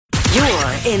You're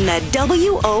in the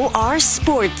WOR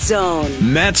Sports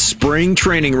Zone. Mets Spring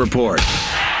Training Report.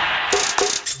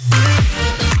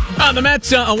 The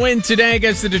Mets a win today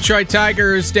against the Detroit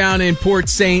Tigers down in Port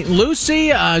St. Lucie,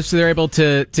 so they're able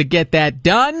to get that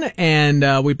done.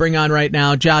 And we bring on right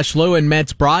now Josh Lewin,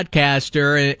 Mets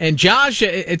broadcaster. And Josh,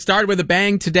 it started with a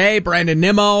bang today. Brandon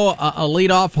Nimmo, a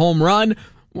leadoff home run.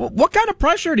 What kind of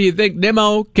pressure do you think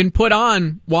Nimmo can put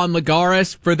on Juan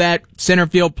Lagares for that center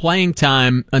field playing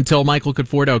time until Michael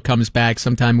Conforto comes back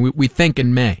sometime, we think,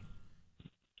 in May?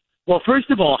 Well, first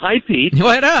of all, hi, Pete.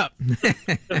 What up?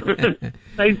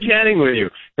 Nice chatting with you.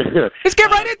 Let's get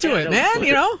right into it, man,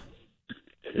 you know?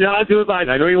 No, I'm doing fine.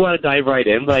 I know you want to dive right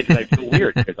in, but I feel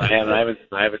weird because I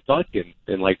haven't talked to you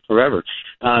in like forever.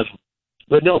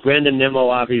 But no, Brandon Nimmo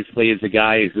obviously is a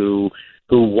guy who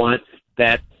wants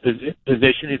that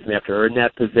position. He's going to have to earn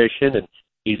that position, and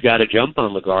he's got to jump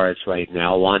on Lagares right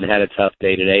now. Juan had a tough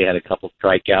day today, had a couple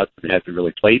strikeouts, and hasn't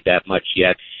really played that much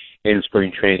yet in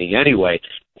spring training anyway.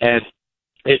 And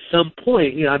at some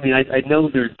point, you know, I mean, I know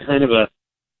there's kind of I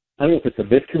don't know if it's a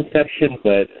misconception,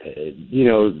 but, you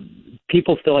know,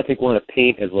 people still, I think, want to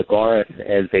paint as Lagares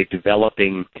as a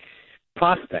developing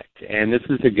prospect. And this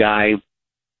is a guy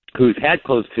who's had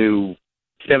close to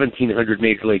 1,700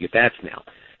 major league at-bats now.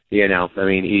 You know, I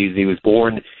mean, he was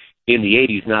born in the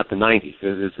 80s, not the 90s.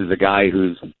 So this is a guy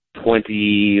who's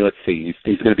 20, let's see,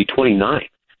 he's going to be 29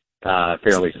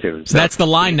 fairly soon. So that's the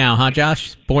line now, huh,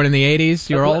 Josh? Born in the 80s,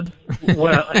 you're old?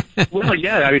 well,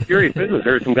 yeah, I mean, serious business.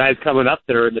 There's some guys coming up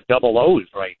that are in the double O's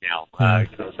right now.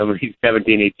 You know, some of these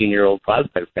 17, 18-year-old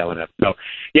prospects coming up. So,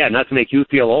 yeah, not to make you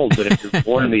feel old, but if you're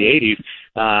born in the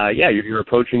 80s, yeah, you're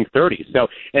approaching 30. So,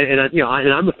 and you know,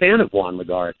 and I'm a fan of Juan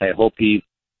Lagares. I hope he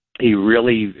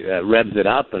really revs it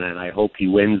up, and I hope he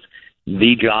wins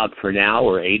the job for now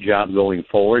or a job going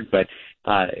forward. But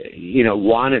you know,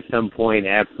 Juan at some point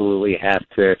absolutely has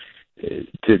to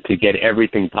get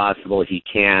everything possible he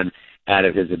can out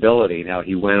of his ability. Now,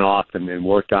 he went off and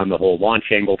worked on the whole launch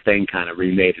angle thing, kind of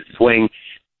remade his swing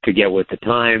to get with the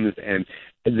times, and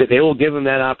they will give him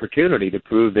that opportunity to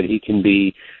prove that he can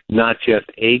be not just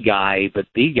a guy, but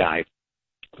the guy.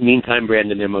 Meantime,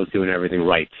 Brandon Nimmo's doing everything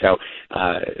right. So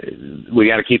we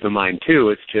got to keep in mind, too,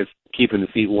 it's just keeping the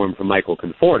seat warm for Michael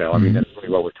Conforto. I mean, that's really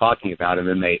what we're talking about, and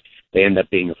then they end up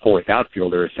being a fourth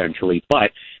outfielder, essentially.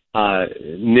 But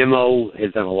Nimmo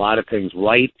has done a lot of things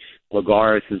right.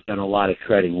 Lagares has done a lot of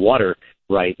treading water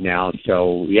right now.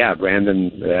 So, yeah,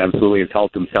 Brandon absolutely has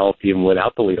helped himself even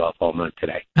without the leadoff home run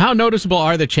today. How noticeable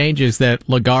are the changes that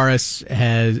Lagares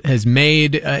has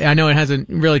made? I know it hasn't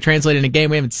really translated in a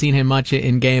game. We haven't seen him much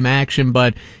in game action,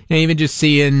 but you know, even just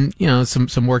seeing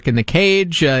some work in the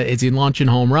cage. Is he launching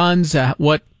home runs?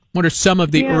 What are some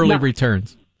of the early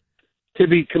returns? To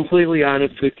be completely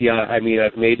honest with you, I mean,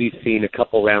 I've maybe seen a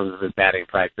couple rounds of his batting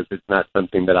practice. It's not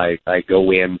something that I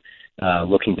go in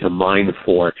looking to mine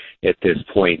for at this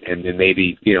point. And then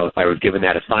maybe, you know, if I was given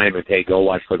that assignment, hey, go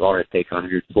watch Lagares take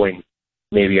 100 swings,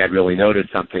 maybe I'd really notice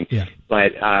something. Yeah.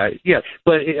 But, I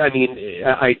mean,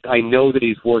 I know that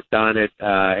he's worked on it,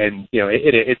 and, you know,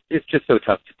 it's just so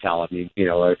tough to tell. I mean, you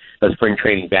know, a spring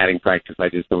training batting practice, I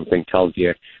just don't think tells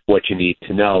you what you need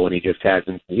to know, and he just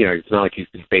hasn't, you know, it's not like he's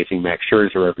been facing Max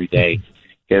Scherzer every day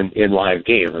in live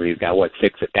games. I mean, he's got,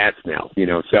 6 at-bats now, you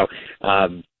know, so,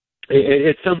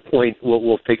 at some point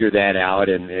we'll figure that out,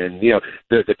 and you know,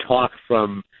 the talk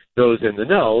from those in the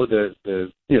know, the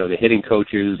you know, the hitting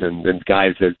coaches and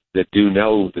guys that do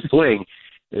know the swing,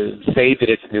 say that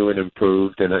it's new and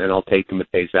improved, and I'll take them at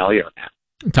face value on that.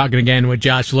 Talking again with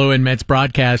Josh Lewin, Mets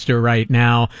broadcaster right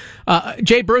now.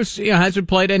 Jay Bruce, you know, hasn't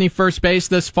played any first base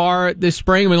thus far this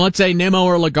spring. I mean, let's say Nimmo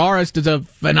or Lagares does a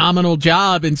phenomenal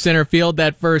job in center field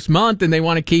that first month, and they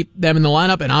want to keep them in the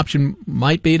lineup. An option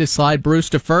might be to slide Bruce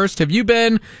to first. Have you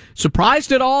been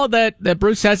surprised at all that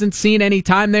Bruce hasn't seen any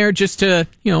time there just to,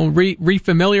 you know,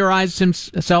 refamiliarize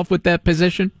himself with that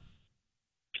position?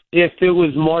 If it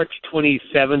was March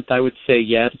 27th, I would say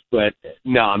yes, but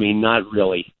no, I mean, not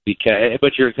really.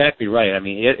 But you're exactly right. I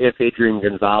mean, if Adrian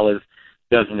Gonzalez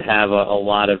doesn't have a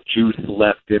lot of juice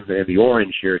left in the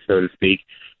orange here, so to speak,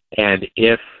 and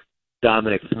if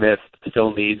Dominic Smith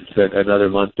still needs another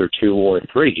month or 2 or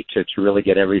 3 to really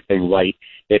get everything right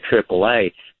at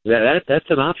AAA, that's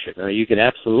an option. You can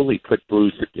absolutely put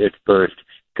Bruce at first,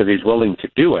 because he's willing to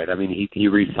do it. I mean, he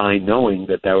re-signed knowing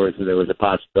that there was a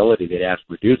possibility they'd ask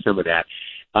him to do some of that.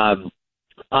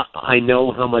 I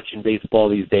know how much in baseball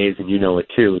these days, and you know it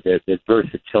too, that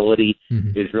versatility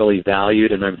is really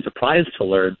valued, and I'm surprised to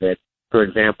learn that, for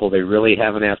example, they really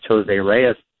haven't asked Jose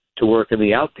Reyes to work in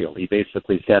the outfield. He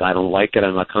basically said, I don't like it,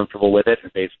 I'm not comfortable with it,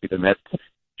 and basically the Mets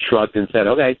shrugged and said,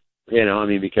 okay, I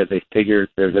mean, because they figure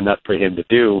there's enough for him to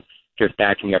do, just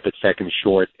backing up at second,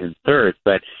 short, and third.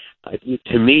 But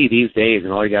to me, these days,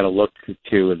 and all you got to look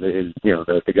to is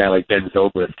the guy like Ben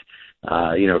Zobrist,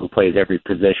 who plays every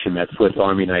position, that Swiss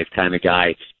Army knife kind of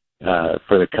guy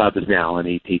for the Cubs now, and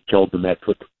he killed the Mets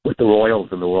with the Royals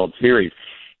in the World Series.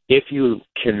 If you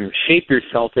can shape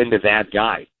yourself into that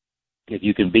guy, if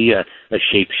you can be a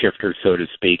shapeshifter, so to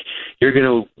speak, you're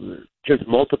going to just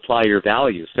multiply your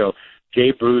value. So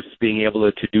Jay Bruce being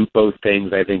able to do both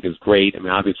things, I think, is great. I mean,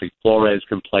 obviously Flores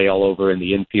can play all over in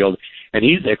the infield, and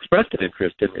he's expressed an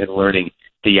interest in learning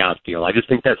the outfield. I just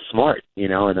think that's smart,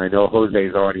 and I know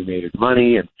Jose's already made his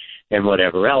money and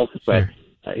whatever else, but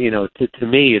to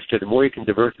me, it's just the more you can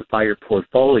diversify your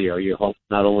portfolio, you help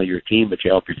not only your team, but you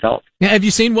help yourself. Yeah, have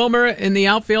you seen Wilmer in the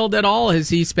outfield at all? Has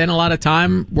he spent a lot of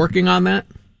time working on that?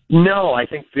 No, I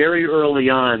think very early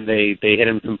on they hit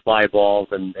him some fly balls,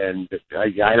 and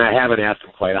I haven't asked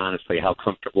him, quite honestly, how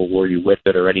comfortable were you with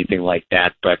it or anything like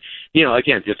that. But,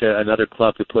 again, just another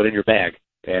club to put in your bag,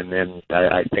 and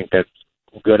I think that's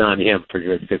good on him for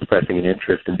just expressing an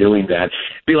interest in doing that.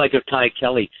 It'd be like if Ty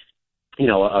Kelly,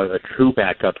 a true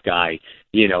backup guy,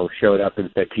 showed up and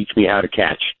said, teach me how to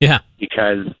catch. Yeah.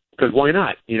 Because why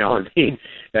not?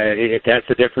 If that's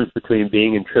the difference between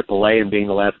being in AAA and being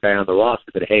the last guy on the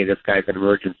roster, that, hey, this guy's an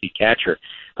emergency catcher.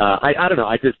 I don't know.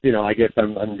 I guess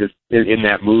I'm just in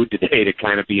that mood today to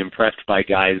kind of be impressed by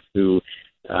guys who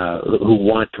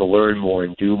want to learn more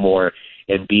and do more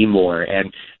and be more.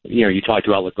 And, you talked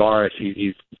about Lagares,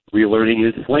 he's relearning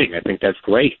his swing. I think that's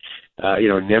great.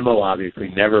 Nimmo obviously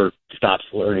never stops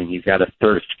learning. He's got a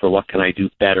thirst for what can I do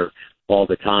better all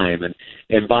the time.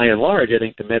 And by and large, I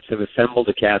think the Mets have assembled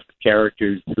a cast of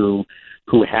characters who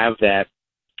have that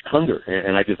hunger.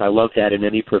 And I love that in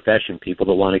any profession, people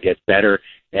that want to get better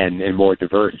and more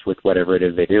diverse with whatever it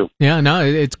is they do. Yeah, no,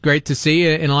 it's great to see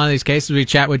in a lot of these cases. We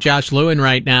chat with Josh Lewin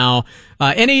right now.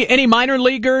 Any minor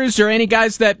leaguers or any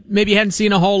guys that maybe you hadn't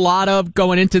seen a whole lot of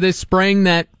going into this spring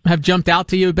that have jumped out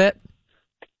to you a bit?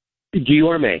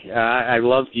 Guillorme. I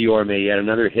love Guillorme. He had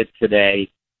another hit today,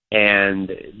 and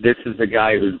this is a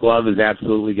guy whose glove is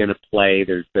absolutely going to play.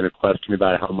 There's been a question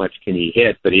about how much can he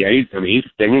hit, but he's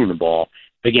stinging the ball.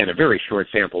 Again, a very short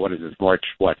sample. What is this, March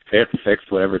 5th, 6th,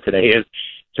 whatever today is?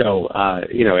 So,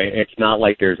 it's not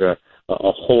like there's a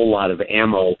whole lot of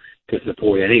ammo to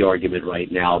support any argument right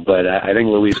now, but I think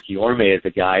Luis Guillorme is a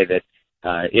guy that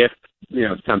if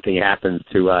something happens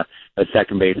to a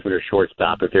second baseman or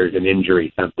shortstop, if there's an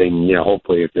injury, something,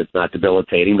 hopefully it's not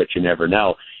debilitating, but you never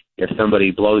know. If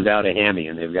somebody blows out a hammy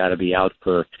and they've got to be out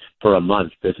for a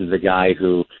month, this is a guy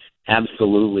who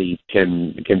absolutely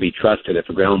can be trusted. If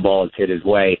a ground ball is hit his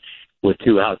way with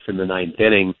 2 outs in the 9th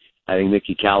inning, I think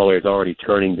Mickey Callaway is already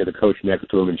turning to the coach next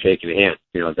to him and shaking a hand.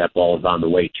 That ball is on the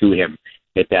way to him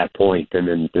at that point,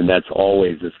 and then that's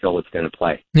always the skill it's going to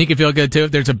play. He can feel good too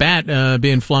if there's a bat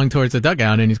being flung towards the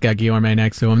dugout and he's got Guillorme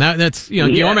next to him. That's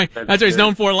Guillorme. That's what he's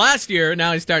known for last year.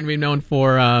 Now he's starting to be known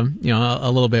for a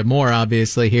little bit more,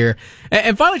 obviously here.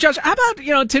 And finally, Josh, how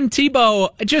about Tim Tebow?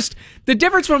 Just the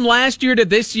difference from last year to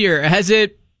this year. Has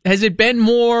it been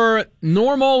more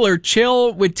normal or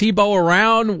chill with Tebow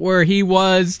around, where he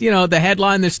was the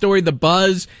headline, the story, the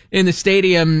buzz in the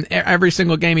stadium every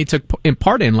single game he took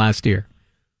part in last year?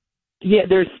 Yeah,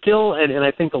 there's still, and I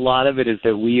think a lot of it is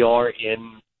that we are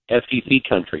in SEC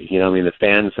country. The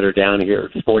fans that are down here,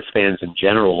 sports fans in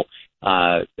general,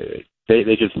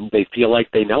 they feel like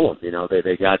they know him.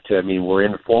 They got to. We're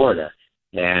in Florida,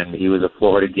 and he was a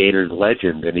Florida Gators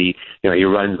legend, and he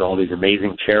runs all these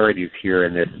amazing charities here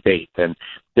in this state, and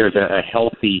there's a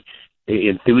healthy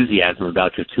enthusiasm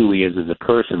about just who he is as a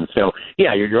person. So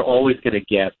yeah, you're always going to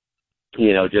get.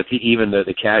 Just even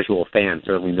the casual fan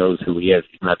certainly knows who he is.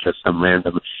 He's not just some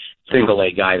random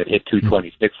single-A guy that hit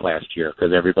 226 last year,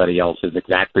 because everybody else is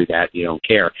exactly that. You don't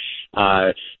care.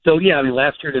 So, yeah,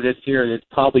 last year to this year, it's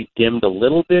probably dimmed a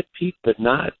little bit, Pete, but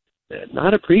not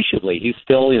appreciably. He's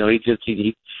still,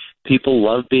 people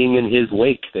love being in his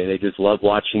wake. They just love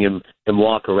watching him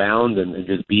walk around and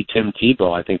just be Tim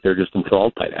Tebow. I think they're just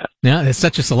enthralled by that. Yeah, it's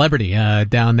such a celebrity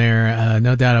down there,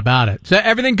 no doubt about it. So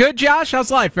everything good, Josh? How's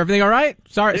life? Everything all right?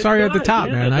 Sorry at the top,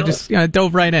 man. No. I just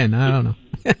dove right in. I don't know.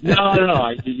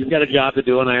 No. You've got a job to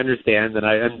do, and I understand. And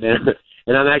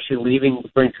I'm actually leaving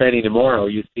spring training tomorrow.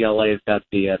 UCLA has got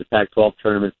the Pac-12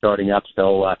 tournament starting up.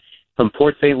 So from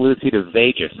Port St. Lucie to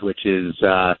Vegas, which is,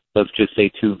 let's just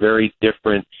say, 2 very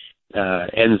different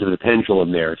ends of the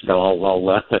pendulum there. So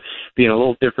I'll be in a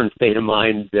little different state of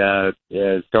mind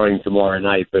starting tomorrow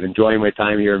night, but enjoying my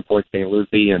time here in Port St.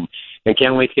 Lucie and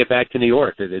can't wait to get back to New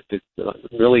York. It's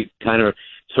really kind of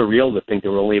surreal to think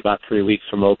that we're only about 3 weeks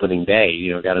from opening day.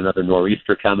 Got another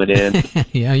nor'easter coming in.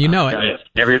 Yeah,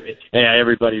 it.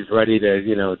 Everybody's ready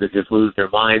to just lose their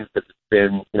minds because it's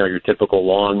been, your typical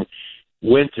long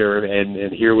winter,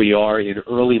 and here we are in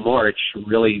early March,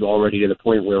 really already to the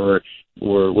point where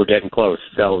we're getting close.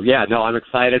 So yeah, no, I'm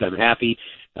excited. I'm happy.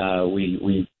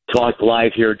 We talked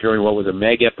live here during what was a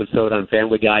Meg episode on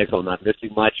Family Guy, so I'm not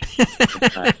missing much.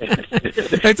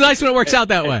 It's nice when it works out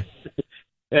that way.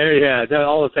 Yeah,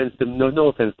 no offense to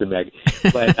Meg,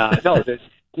 but no, the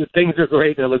things are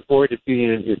great, and I look forward to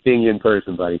seeing you in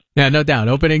person, buddy. Yeah, no doubt.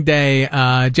 Opening day,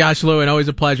 Josh Lewin, always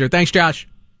a pleasure. Thanks, Josh.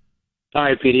 All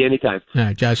right, Petey, anytime. All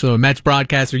right, Josh Lewin, Mets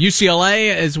broadcaster,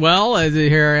 UCLA as well. As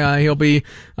here, he'll be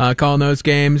calling those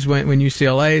games when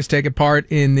UCLA is taking part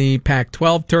in the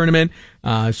Pac-12 tournament.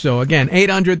 So again,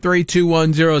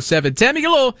 800-321-0710. We get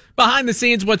a little behind the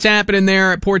scenes what's happening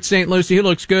there at Port St. Lucie. He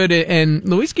looks good, and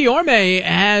Luis Guillorme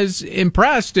has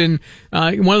impressed, and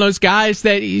one of those guys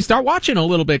that you start watching a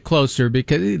little bit closer,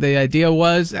 because the idea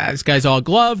was this guy's all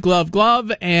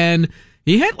glove, and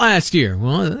he hit last year.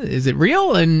 Well, is it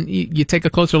real? And you take a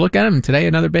closer look at him, and today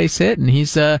another base hit, and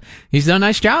he's done a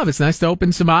nice job. It's nice to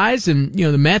open some eyes. And,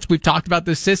 the Mets, we've talked about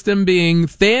the system being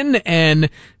thin and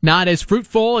not as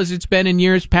fruitful as it's been in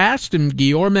years past. And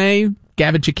Guillorme,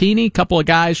 Gavin Cecchini, a couple of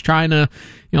guys trying to,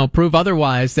 prove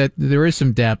otherwise, that there is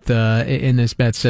some depth in this Mets system.